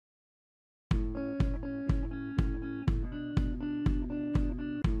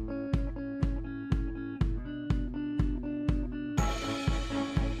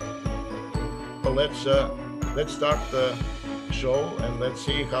Well, let's start the show and let's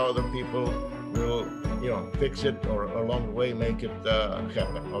see how the people will, fix it or along the way make it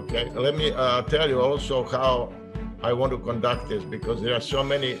happen. Okay. Let me tell you also how I want to conduct this, because there are so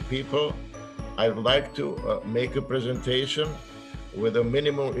many people. I would like to make a presentation with a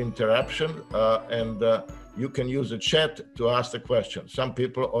minimal interruption, and you can use a chat to ask the question. Some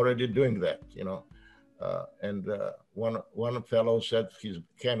people are already doing that, and one fellow said his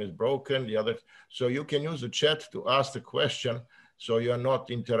cam is broken, the other. So you can use the chat to ask the question, so you're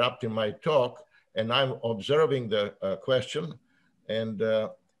not interrupting my talk, and I'm observing the question, and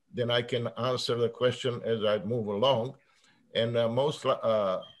then I can answer the question as I move along. And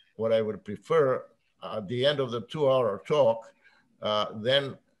what I would prefer at the end of the 2-hour talk,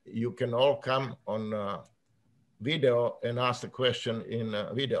 then you can all come on video and ask the question in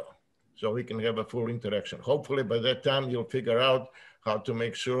video, so we can have a full interaction. Hopefully by that time you'll figure out how to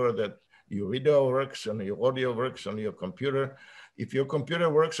make sure that your video works and your audio works on your computer. If your computer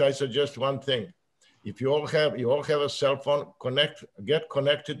works, I suggest one thing. If you all have a cell phone, get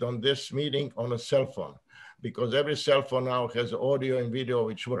connected on this meeting on a cell phone, because every cell phone now has audio and video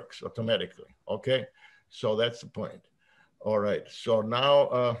which works automatically. Okay, so that's the point. All right, so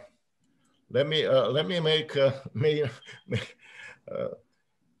now let me make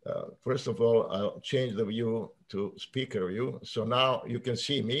first of all, I'll change the view to speaker view. So now you can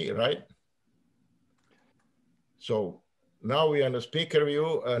see me, right? So now we're in the speaker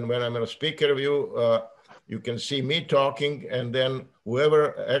view, and when I'm in a speaker view, you can see me talking, and then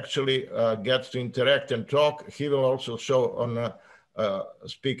whoever actually gets to interact and talk, he will also show on a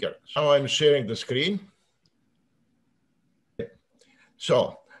speaker. Now I'm sharing the screen.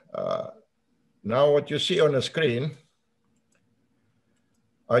 So now what you see on the screen,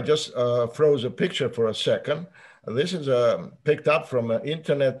 I just froze a picture for a second. This is picked up from an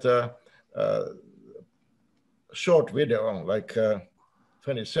internet short video, like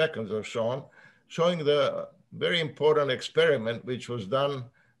 20 seconds or so on, showing the very important experiment which was done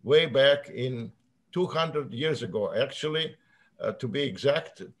way back in 200 years ago, actually, to be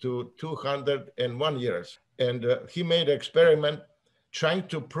exact, to 201 years. And he made an experiment trying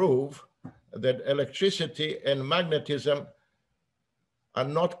to prove that electricity and magnetism are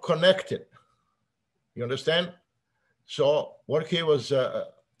not connected. You understand? So what he was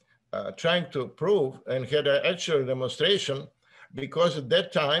trying to prove, and had an actual demonstration, because at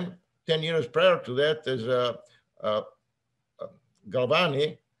that time, 10 years prior to that, as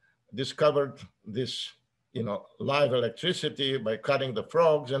Galvani discovered this, live electricity by cutting the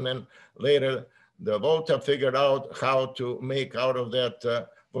frogs, and then later the Volta figured out how to make out of that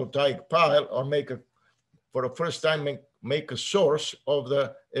voltaic pile, or for the first time, make a source of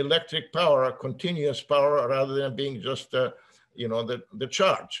the electric power, a continuous power, rather than being just, the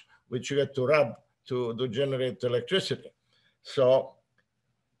charge, which you had to rub to generate electricity. So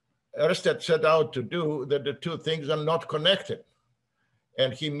Ørsted set out to do that the two things are not connected.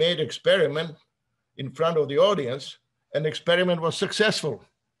 And he made experiment in front of the audience, and the experiment was successful.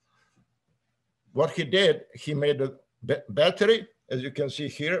 What he did, he made a battery, as you can see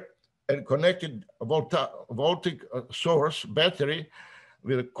here, and connected a voltaic source battery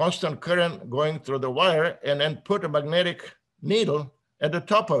with a constant current going through the wire, and then put a magnetic needle at the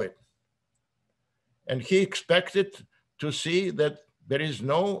top of it. And he expected to see that there is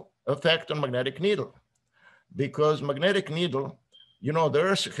no effect on magnetic needle, because magnetic needle, the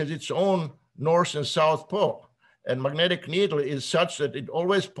Earth has its own north and south pole, and magnetic needle is such that it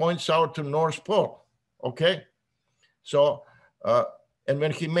always points out to North Pole. Okay, so and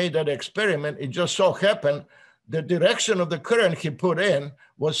when he made that experiment, it just so happened the direction of the current he put in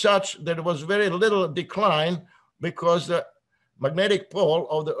was such that it was very little decline, because the magnetic pole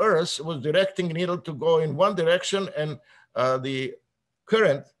of the Earth was directing the needle to go in one direction, and the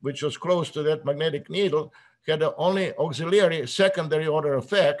current, which was close to that magnetic needle, had only auxiliary secondary order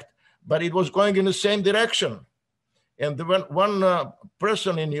effect, but it was going in the same direction. And one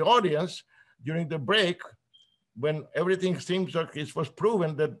person in the audience during the break, when everything seems like it was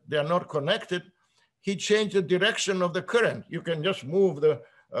proven that they are not connected, he changed the direction of the current. You can just move the,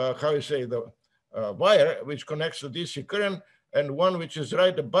 wire, which connects to DC current, and one which is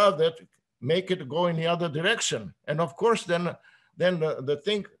right above that, make it go in the other direction. And of course, then the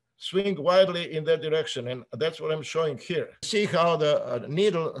thing swing widely in that direction. And that's what I'm showing here. See how the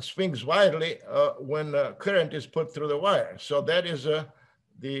needle swings widely when current is put through the wire. So that is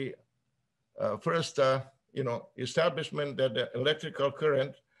the first, establishment that the electrical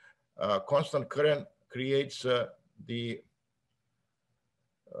current, constant current, creates the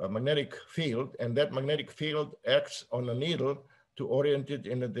magnetic field, and that magnetic field acts on a needle to orient it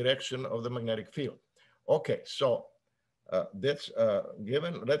in the direction of the magnetic field. Okay, so that's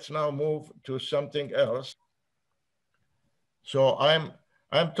given. Let's now move to something else. So I'm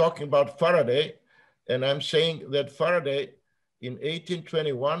talking about Faraday, and I'm saying that Faraday in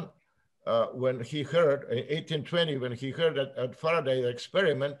 1821, when he heard, 1820, when he heard at Faraday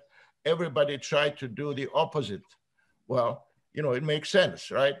experiment, everybody tried to do the opposite. Well, you know, it makes sense,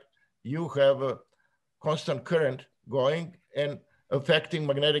 right? You have a constant current going and affecting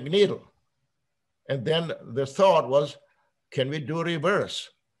magnetic needle. And then the thought was, can we do reverse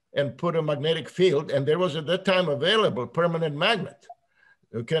and put a magnetic field? And there was at that time available permanent magnet.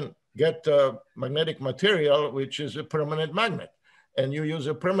 You can get magnetic material, which is a permanent magnet. And you use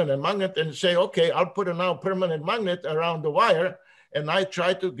a permanent magnet and say, okay, I'll put a now permanent magnet around the wire, and I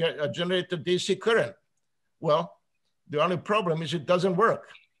try to generate a DC current. Well, the only problem is it doesn't work,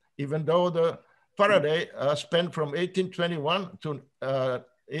 even though the Faraday spent from 1821 to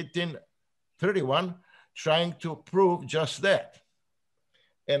 1831 trying to prove just that.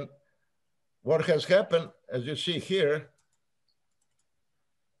 And what has happened, as you see here,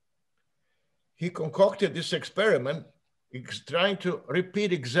 he concocted this experiment. He's trying to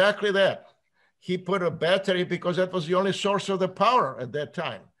repeat exactly that. He put a battery, because that was the only source of the power at that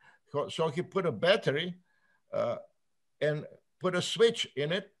time. So he put a battery and put a switch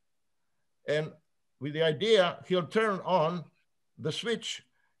in it. And with the idea, he'll turn on the switch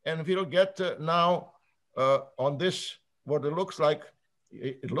and we'll get now on this, what it looks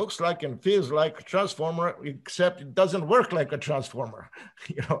like and feels like a transformer, except it doesn't work like a transformer,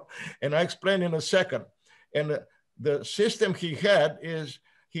 you know, and I explain in a second. And the system he had is,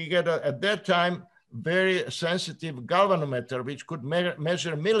 he had at that time, very sensitive galvanometer, which could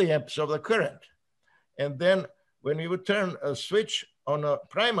measure milliamps of the current. And then when you would turn a switch on a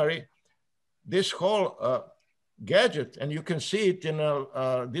primary, this whole gadget, and you can see it in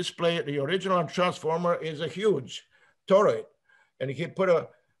a display, the original transformer is a huge toroid. And he put a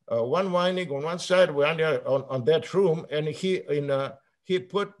one winding on one side, one on that room, and he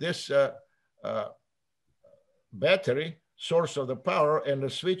put this battery, source of the power, and the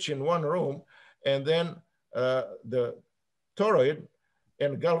switch in one room, and then the toroid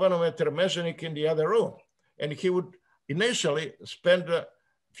and galvanometer measuring in the other room. And he would initially spend a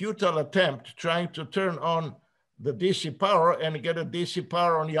futile attempt trying to turn on the DC power and get a DC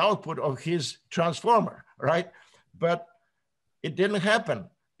power on the output of his transformer, right? But it didn't happen.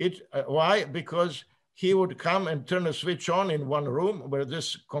 Why? Because he would come and turn a switch on in one room, where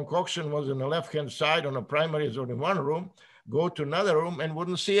this concoction was on the left-hand side, on the primaries or in one room, go to another room and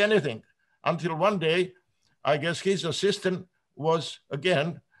wouldn't see anything. Until one day, I guess his assistant was,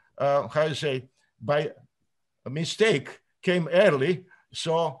 again, how you say, by a mistake, came early.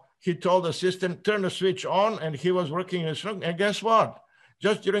 So he told the assistant, turn the switch on, and he was working in his room. And guess what?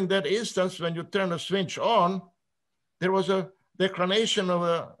 Just during that instance, when you turn the switch on, there was a declination of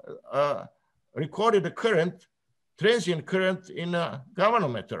a recorded current, transient current in a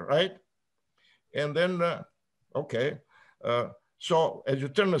galvanometer, right? And then, okay. So as you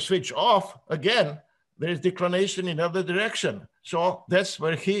turn the switch off, again, there is declination in the other direction. So that's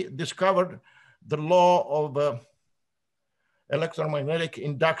where he discovered the law of electromagnetic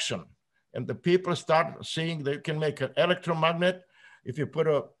induction. And the people start seeing they can make an electromagnet if you put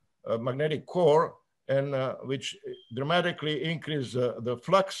a magnetic core, and which dramatically increase the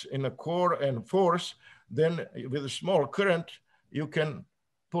flux in the core and force. Then with a small current, you can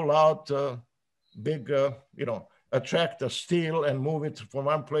pull out big, you know, attract a steel and move it from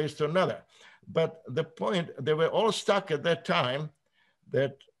one place to another. But the point, they were all stuck at that time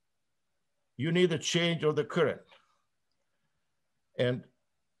that you need a change of the current. And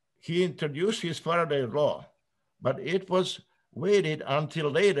he introduced his Faraday law, but it was waited until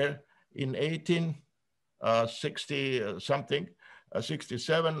later in 1860 something,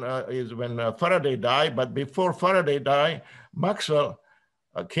 67 is when Faraday died. But before Faraday died, Maxwell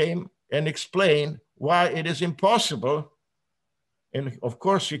came and explained why it is impossible. And of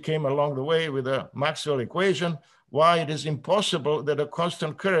course, he came along the way with the Maxwell equation, why it is impossible that a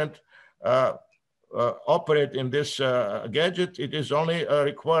constant current operate in this gadget. It is only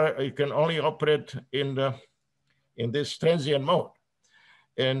it can only operate in this transient mode.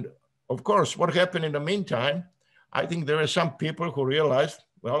 And of course, what happened in the meantime, I think there are some people who realized,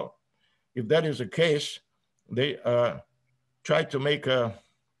 well, if that is the case, they tried to make a,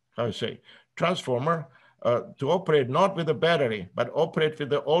 how to say, transformer to operate not with a battery, but operate with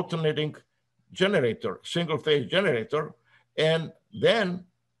the alternating generator, single phase generator. And then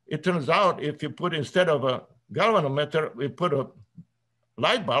it turns out if you put, instead of a galvanometer, we put a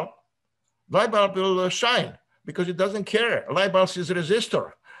light bulb will shine. because it doesn't care. Light bulb is a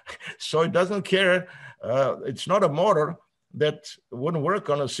resistor. So it doesn't care. It's not a motor that wouldn't work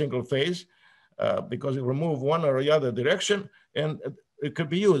on a single phase because it will move one or the other direction and it could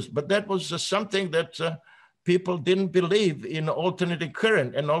be used. But that was something that people didn't believe in alternating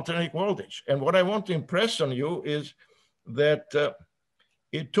current and alternating voltage. And what I want to impress on you is that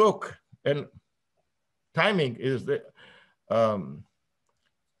it took, and timing is that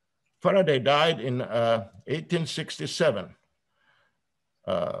Faraday died in 1867.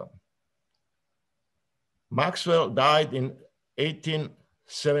 Maxwell died in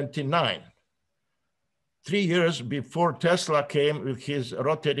 1879. 3 years before Tesla came with his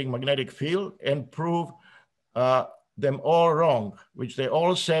rotating magnetic field and proved them all wrong, which they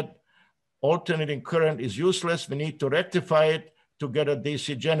all said alternating current is useless. We need to rectify it to get a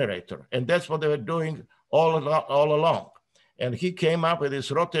DC generator. And that's what they were doing all along. And he came up with his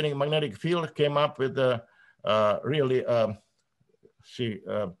rotating magnetic field, came up with a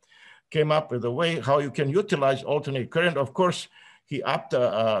came up with a way how you can utilize alternating current. Of course, he upped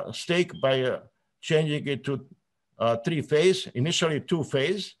a stake by changing it to 3-phase, initially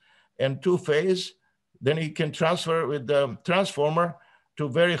 2-phase, and 2-phase. Then he can transfer with the transformer to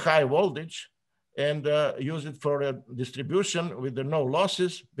very high voltage and use it for a distribution with the no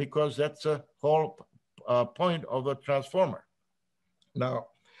losses, because that's the whole point of a transformer. Now,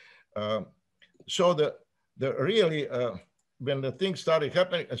 so the really, when the things started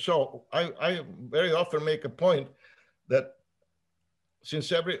happening, so I very often make a point that since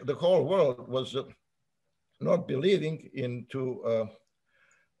the whole world was not believing into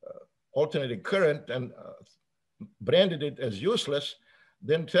alternating current and branded it as useless,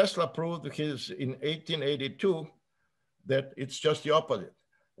 then Tesla proved in 1882 that it's just the opposite.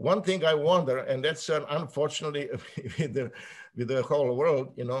 One thing I wonder, and that's unfortunately with the whole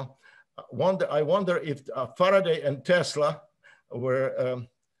world, you know, I wonder if Faraday and Tesla were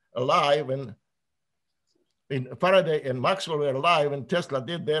alive when Faraday and Maxwell were alive and Tesla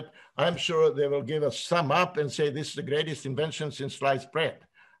did that. I'm sure they will give us thumb up and say this is the greatest invention since sliced bread.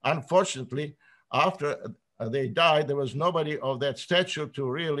 Unfortunately, after they died, there was nobody of that stature to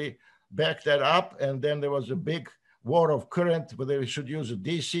really back that up. And then there was a big war of current, whether we should use a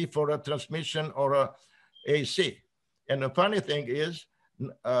DC for a transmission or a AC. And the funny thing is,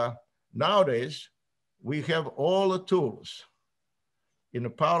 nowadays, we have all the tools in the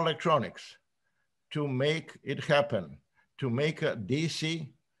power electronics to make it happen, to make a DC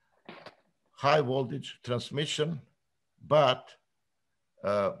high voltage transmission, but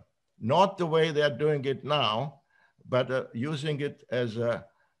not the way they're doing it now, but using it as a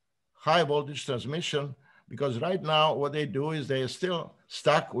high voltage transmission, because right now what they do is they are still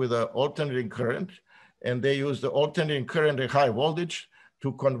stuck with an alternating current, and they use the alternating current at high voltage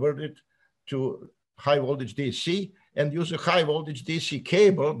to convert it to high voltage DC, and use a high voltage DC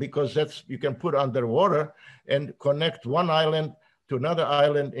cable, because that's, you can put underwater and connect one island to another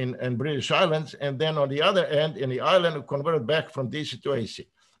island in British Islands, and then on the other end in the island, convert it back from DC to AC.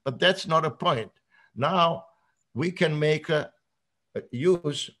 But that's not a point. Now we can make a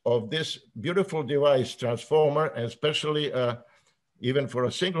use of this beautiful device transformer, and especially even for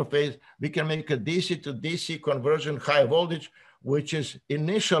a single phase, we can make a DC to DC conversion high voltage, which is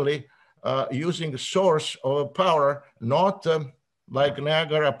initially using the source of power, not like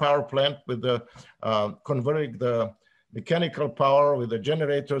Niagara power plant with the converting the mechanical power with the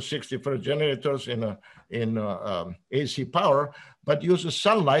generators, 61st generators in AC power, but use the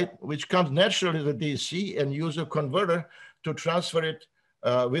sunlight, which comes naturally to the DC, and use a converter to transfer it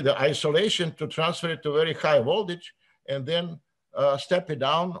with the isolation to transfer it to very high voltage, and then step it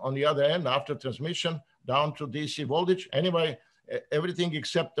down on the other end after transmission down to DC voltage. Anyway, everything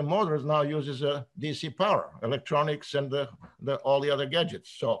except the motors now uses a DC power, electronics and all the other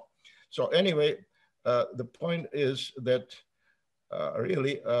gadgets. So anyway, the point is that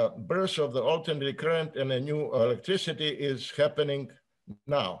really burst of the alternating current and a new electricity is happening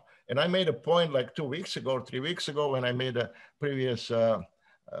now. And I made a point like 2 weeks ago, 3 weeks ago, when I made a previous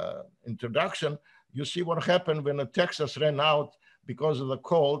introduction. You see what happened when Texas ran out because of the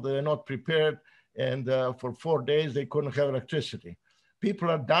cold. They're not prepared, and for 4 days they couldn't have electricity. People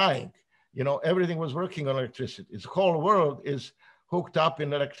are dying. You know, everything was working on electricity. The whole world is hooked up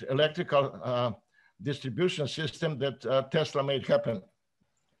in electrical distribution system that Tesla made happen.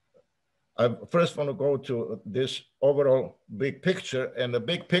 I first want to go to this overall big picture, and the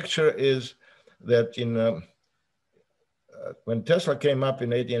big picture is that when Tesla came up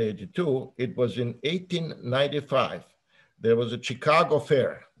in 1882, it was in 1895. There was a Chicago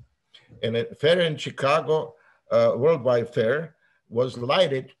fair, and a fair in Chicago, worldwide fair, was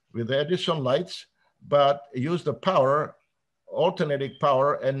lighted with Edison lights but use the power, alternating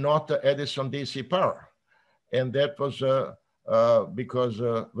power, and not the Edison DC power. And that was because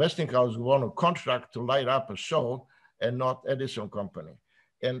Westinghouse won a contract to light up a show and not Edison Company.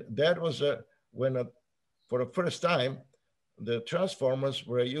 And that was when, for the first time, the transformers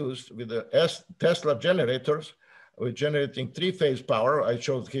were used with the Tesla generators, with generating 3-phase power. I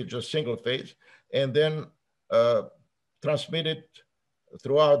showed here just single phase, and then transmitted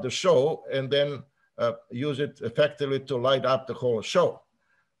throughout the show, and then use it effectively to light up the whole show.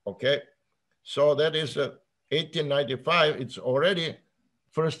 Okay, so that is 1895. It's already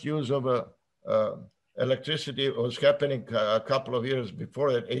first use of electricity was happening a couple of years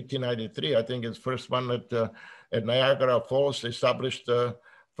before that. 1893, I think, is first one at Niagara Falls established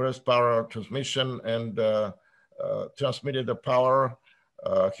first power transmission and transmitted the power,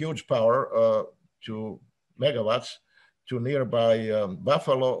 huge power, to megawatts to nearby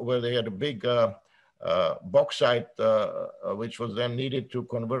Buffalo, where they had a big bauxite, which was then needed to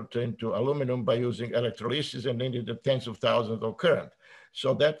convert into aluminum by using electrolysis, and needed the tens of thousands of current.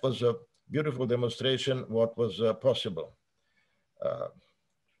 So that was a beautiful demonstration what was possible.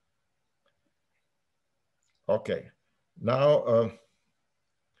 Okay, now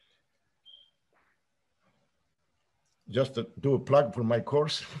just to do a plug for my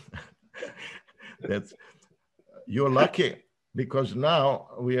course. That's, you're lucky, because now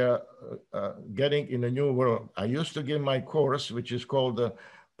we are getting in a new world. I used to give my course, which is called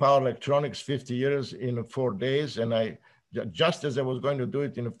Power Electronics 50 Years in 4 days. And I, just as I was going to do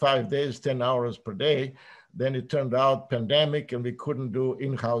it in 5 days, 10 hours per day, then it turned out pandemic and we couldn't do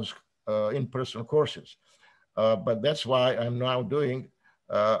in-house, in-person courses. But that's why I'm now doing,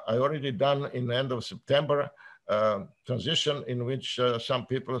 I already done in the end of September, transition in which some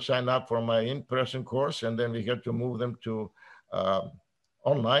people sign up for my in-person course, and then we had to move them to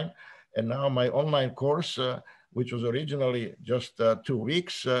online. And now my online course, which was originally just 2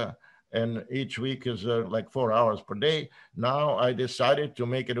 weeks, and each week is like 4 hours per day. Now I decided to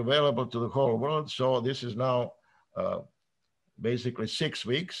make it available to the whole world. So this is now basically 6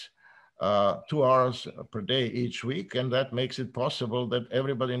 weeks, 2 hours per day each week. And that makes it possible that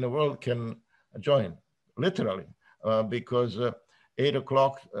everybody in the world can join, literally, because 8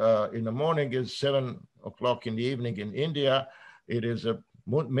 o'clock in the morning is 7 o'clock in the evening in India. It is a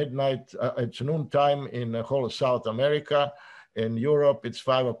midnight, it's noontime in the whole of South America. In Europe, it's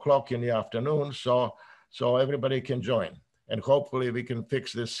 5 o'clock in the afternoon. So everybody can join. And hopefully we can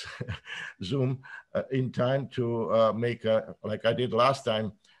fix this Zoom in time to make, like I did last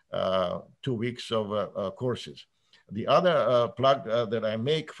time, 2 weeks of courses. The other plug that I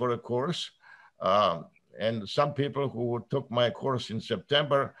make for a course, and some people who took my course in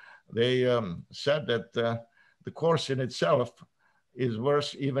September, they said that the course in itself is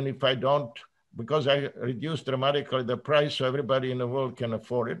worse even if I don't, because I reduced dramatically the price so everybody in the world can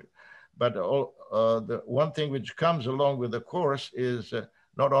afford it. But the one thing which comes along with the course is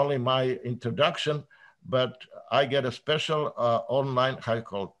not only my introduction, but I get a special online, how you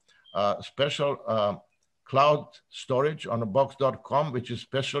call it, special cloud storage on box.com, which is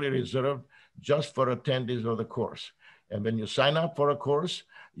specially reserved just for attendees of the course. And when you sign up for a course,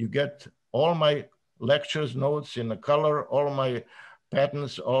 you get all my lectures, notes in the color, all my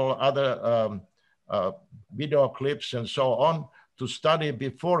patterns, all other video clips and so on to study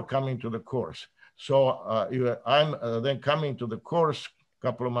before coming to the course. So I'm then coming to the course a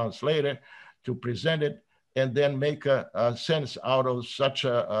couple of months later to present it and then make a sense out of such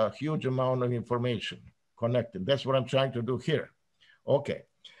a huge amount of information connected. That's what I'm trying to do here. Okay.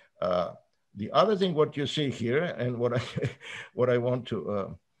 The other thing, what you see here, and what I want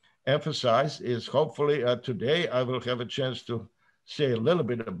to emphasize is hopefully today I will have a chance to say a little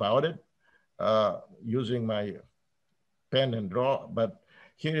bit about it using my pen and draw. But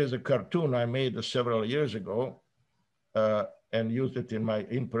here is a cartoon I made several years ago and used it in my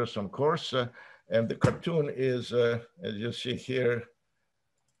in-person course. And the cartoon is, as you see here,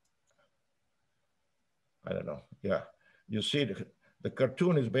 I don't know, yeah, you see the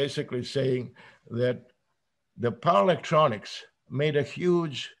cartoon is basically saying that the power electronics made a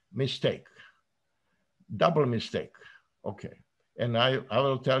huge mistake, double mistake. Okay, and I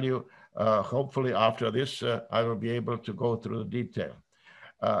will tell you, hopefully after this, I will be able to go through the detail.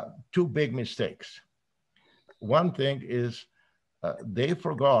 2 big mistakes. One thing is they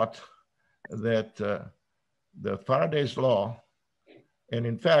forgot that the Faraday's law, and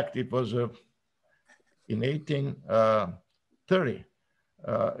in fact, it was in 1830,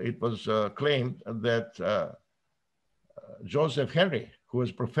 it was claimed that Joseph Henry, who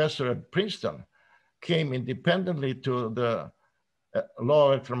was professor at Princeton, came independently to the law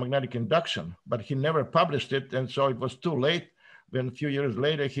of electromagnetic induction, but he never published it. And so it was too late when a few years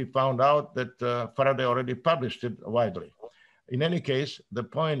later he found out that Faraday already published it widely. In any case, the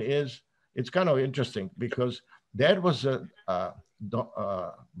point is, it's kind of interesting because that was a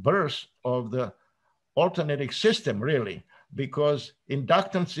birth of the alternating system, really, because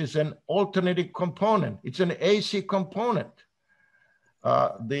inductance is an alternating component. It's an AC component.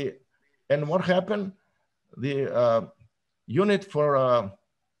 And what happened? The unit for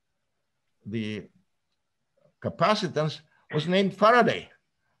the capacitance was named Faraday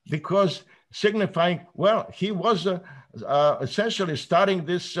because signifying, well, he was essentially starting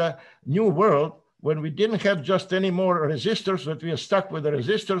this new world when we didn't have just any more resistors, but we are stuck with the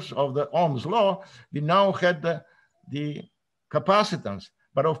resistors of the Ohm's law. We now had the capacitance.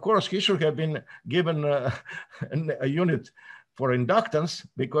 But of course, he should have been given a unit for inductance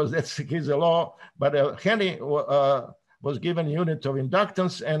because that's his law. But Henry was given a unit of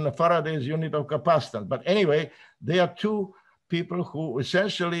inductance and Faraday's unit of capacitance. But anyway, they are two people who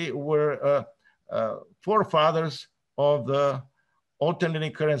essentially were forefathers of the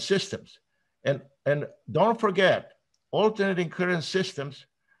alternating current systems. And don't forget, alternating current systems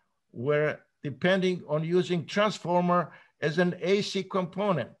were depending on using transformer as an AC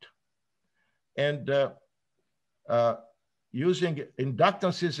component. And using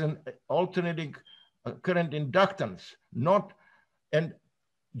inductance as an alternating current inductance, and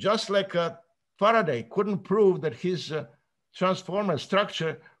just like Faraday couldn't prove that his transformer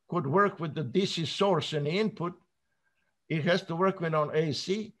structure could work with the DC source and the input, it has to work with on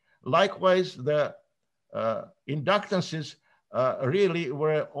AC. Likewise, the inductances really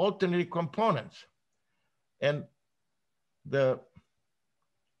were alternating components. And the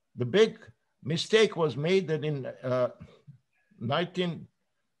big mistake was made that in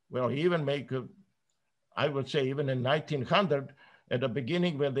I would say even in 1900, at the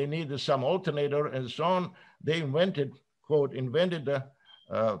beginning when they needed some alternator and so on, they invented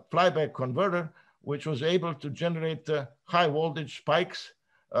a flyback converter, which was able to generate high voltage spikes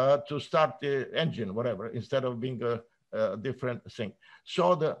to start the engine, whatever, instead of being a different thing.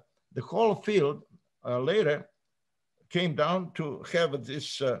 So the whole field later came down to have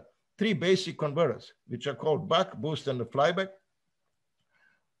these three basic converters, which are called buck, boost, and the flyback,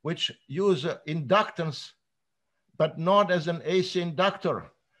 which use inductance, but not as an AC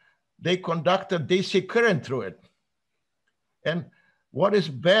inductor. They conduct a DC current through it. And what is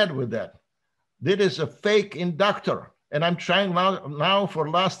bad with that? That is a fake inductor. And I'm trying now for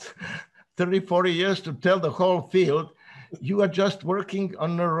the last 30, 40 years to tell the whole field, you are just working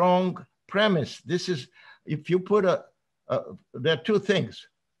on the wrong premise. This is, if you put there are two things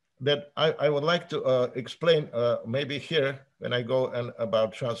that I would like to explain maybe here when I go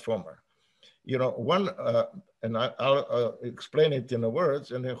about transformer. You know, one, and I'll explain it in the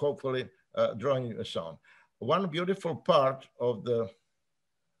words and then hopefully drawing you a sound. One beautiful part of the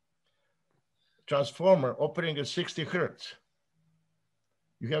transformer operating at 60 hertz,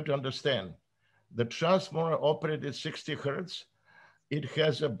 you have to understand, the transformer operated at 60 hertz. It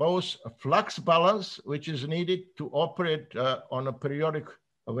has both a flux balance, which is needed to operate on a periodic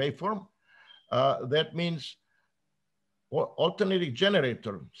waveform. That means alternating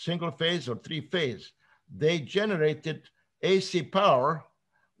generator, single phase or three phase, they generated AC power,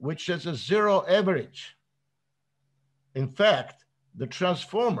 which has a zero average. In fact, the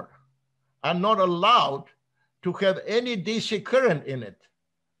transformer are not allowed to have any DC current in it.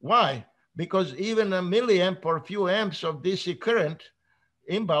 Why? Because even a milliamp or a few amps of DC current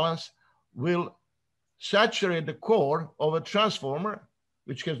imbalance will saturate the core of a transformer,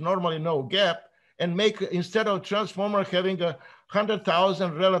 which has normally no gap, and make, instead of transformer having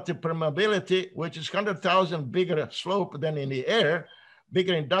 100,000 relative permeability, which is 100,000 bigger slope than in the air,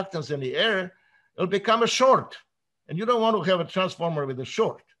 bigger inductance in the air, it'll become a short. And you don't want to have a transformer with a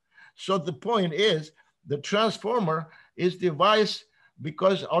short. So the point is, the transformer is devised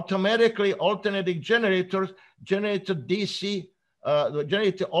because automatically alternating generators generate a DC,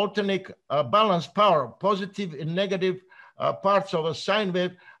 generate the alternate balance power, positive and negative parts of a sine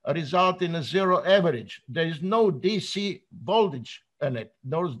wave result in a zero average. There is no DC voltage in it,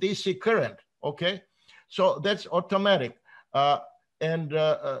 no DC current, okay? So that's automatic. In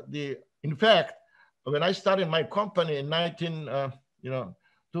fact, when I started my company in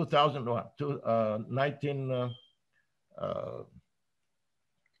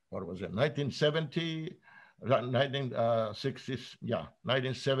 1970,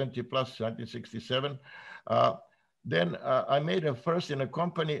 1970 plus 1967. Then I made a first in a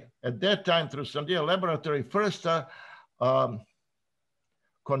company at that time through Sandia Laboratory, first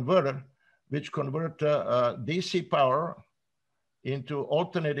converter, which convert DC power into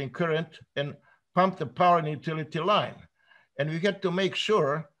alternating current and pump the power in the utility line. And we had to make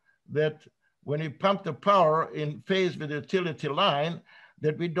sure that when we pump the power in phase with the utility line,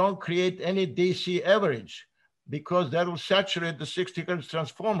 that we don't create any DC average, because that will saturate the 60 hertz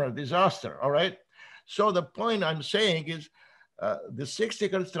transformer, disaster, all right? So the point I'm saying is the 60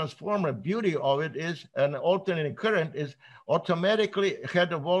 hertz transformer, beauty of it is an alternating current is automatically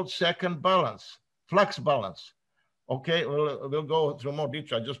had a volt-second balance, flux balance. Okay, we'll go through more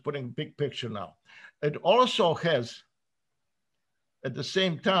detail, just putting big picture now. It also has, at the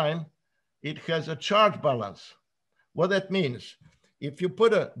same time, it has a charge balance. What that means, if you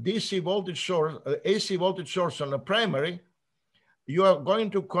put a DC voltage source, AC voltage source on the primary, you are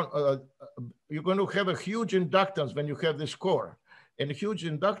going to you're going to have a huge inductance when you have this core. And a huge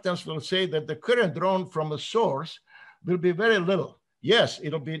inductance will say that the current drawn from a source will be very little. Yes,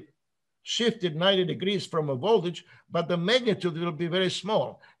 it'll be shifted 90 degrees from a voltage, but the magnitude will be very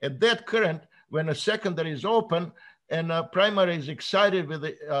small. And that current, when a secondary is open and a primary is excited with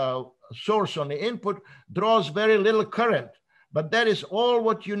the source on the input, draws very little current. But that is all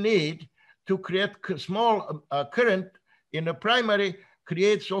what you need to create small current in the primary,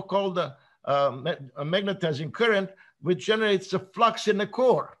 create so-called magnetizing current, which generates the flux in the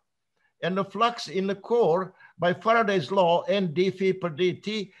core. And the flux in the core, by Faraday's law, N dphi per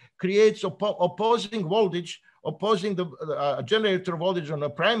dt, creates opposing voltage, opposing the generator voltage on the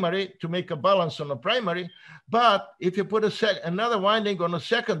primary to make a balance on the primary. But if you put another winding on a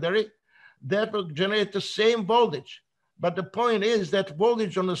secondary, that will generate the same voltage. But the point is that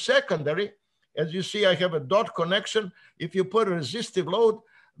voltage on the secondary, as you see, I have a dot connection. If you put a resistive load,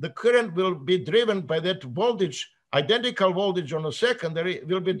 the current will be driven by that voltage. Identical voltage on the secondary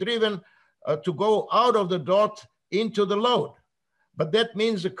will be driven to go out of the dot into the load. But that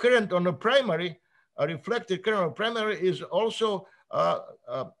means the current on the primary, a reflected current on the primary, is also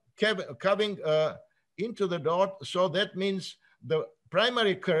coming into the dot. So that means the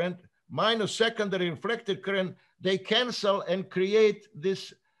primary current minus secondary reflected current, they cancel and create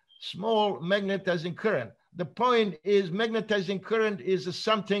this small magnetizing current. The point is magnetizing current is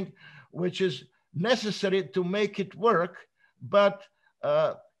something which is necessary to make it work, but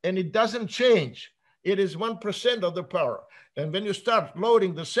and it doesn't change. It is 1% of the power. And when you start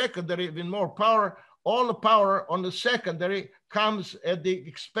loading the secondary with more power, all the power on the secondary comes at the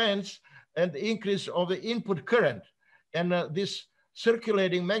expense and the increase of the input current. And this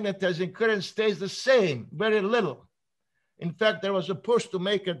circulating magnetizing current stays the same, very little. In fact, there was a push to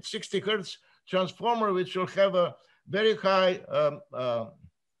make a 60 hertz transformer, which will have a very high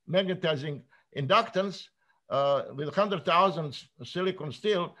magnetizing inductance with 100,000 silicon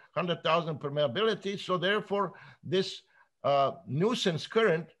steel, 100,000 permeability. So therefore, this nuisance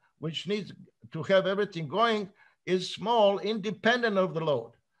current, which needs to have everything going, is small, independent of the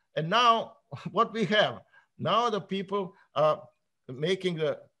load. And now what we have, now the people are making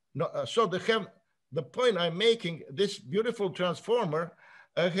so they have, the point I'm making, this beautiful transformer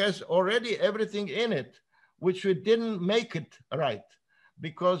has already everything in it, which we didn't make it right.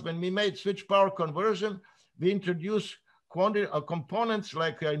 Because when we made switch power conversion, we introduced components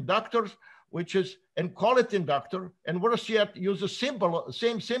like inductors, which is, and call it inductor, and worse yet, use a symbol,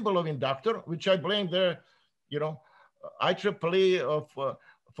 same symbol of inductor, which I blame there, you know, IEEE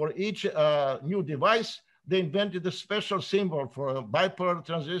for each new device. They invented a special symbol for a bipolar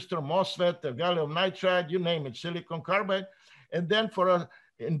transistor, MOSFET, gallium nitride, you name it, silicon carbide. And then for an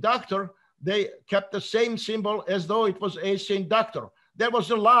inductor, they kept the same symbol as though it was AC inductor. That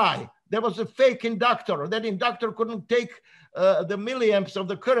was a lie. That was a fake inductor. That inductor couldn't take the milliamps of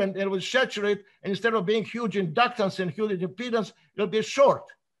the current, and it would saturate. And instead of being huge inductance and huge impedance, it'll be short.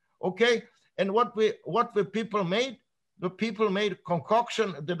 Okay. And what people made? The people made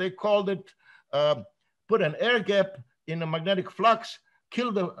concoction that they called it. Put an air gap in a magnetic flux,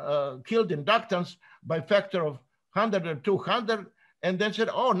 killed inductance by factor of 100 or 200, and then said,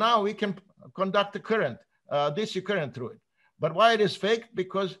 oh, now we can conduct the current, DC current through it. But why it is fake?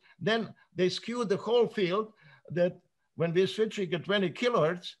 Because then they skewed the whole field that when we're switching at 20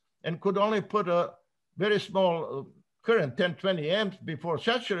 kilohertz and could only put a very small current, 10, 20 amps before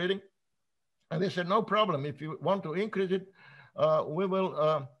saturating. And they said, no problem. If you want to increase it, we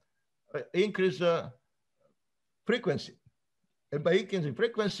will increase the frequency. And by increasing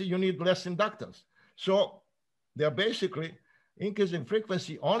frequency, you need less inductance. So they're basically increasing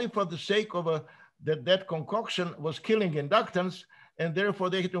frequency only for the sake of that concoction was killing inductance, and therefore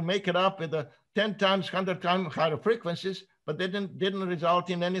they had to make it up with 10 times, 100 times higher frequencies, but they didn't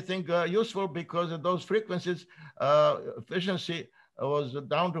result in anything useful, because of those frequencies, efficiency was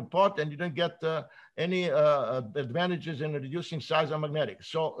down to pot, and you didn't get any advantages in reducing size of magnetics.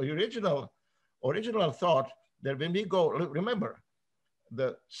 So original thought that when we go, remember,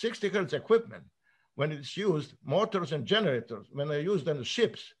 the 60 hertz equipment, when it's used, motors and generators, when they're used on the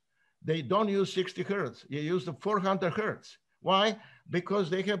ships, they don't use 60 hertz. You use the 400 hertz. Why? Because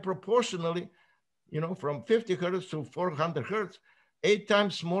they have proportionally, from 50 hertz to 400 hertz, 8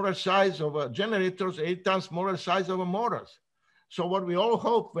 times smaller size of generators, 8 times smaller size of motors. So what we all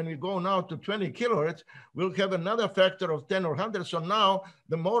hope when we go now to 20 kilohertz, we'll have another factor of 10 or 100. So now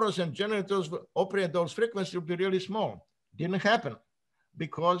the motors and generators operating at those frequencies will be really small. Didn't happen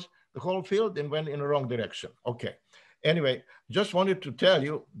because the whole field went in the wrong direction. Okay. Anyway, just wanted to tell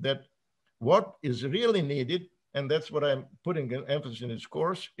you that what is really needed, and that's what I'm putting an emphasis in this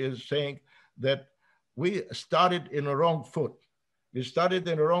course, is saying that we started in the wrong foot. We started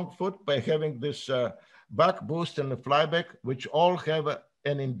in the wrong foot by having this buck boost and the flyback, which all have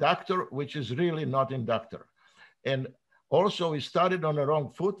an inductor, which is really not inductor. And also we started on the wrong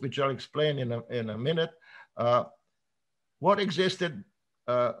foot, which I'll explain in a minute. What existed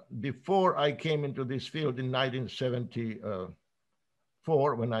before I came into this field in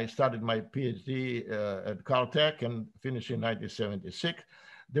 1974, when I started my PhD at Caltech and finished in 1976,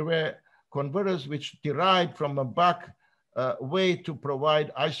 there were converters which derived from a buck way to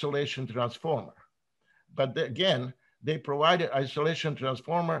provide isolation transformer. But again, they provided isolation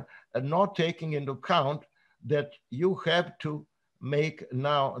transformer and not taking into account that you have to make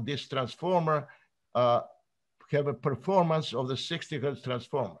now this transformer have a performance of the 60 hertz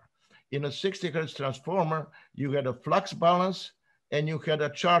transformer. In a 60 hertz transformer, you had a flux balance and you had a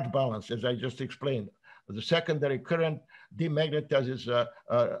charge balance, as I just explained. The secondary current demagnetizes,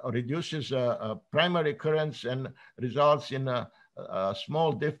 reduces primary currents and results in a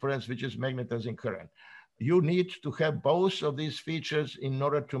small difference, which is magnetizing current. You need to have both of these features in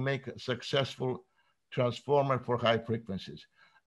order to make a successful transformer for high frequencies.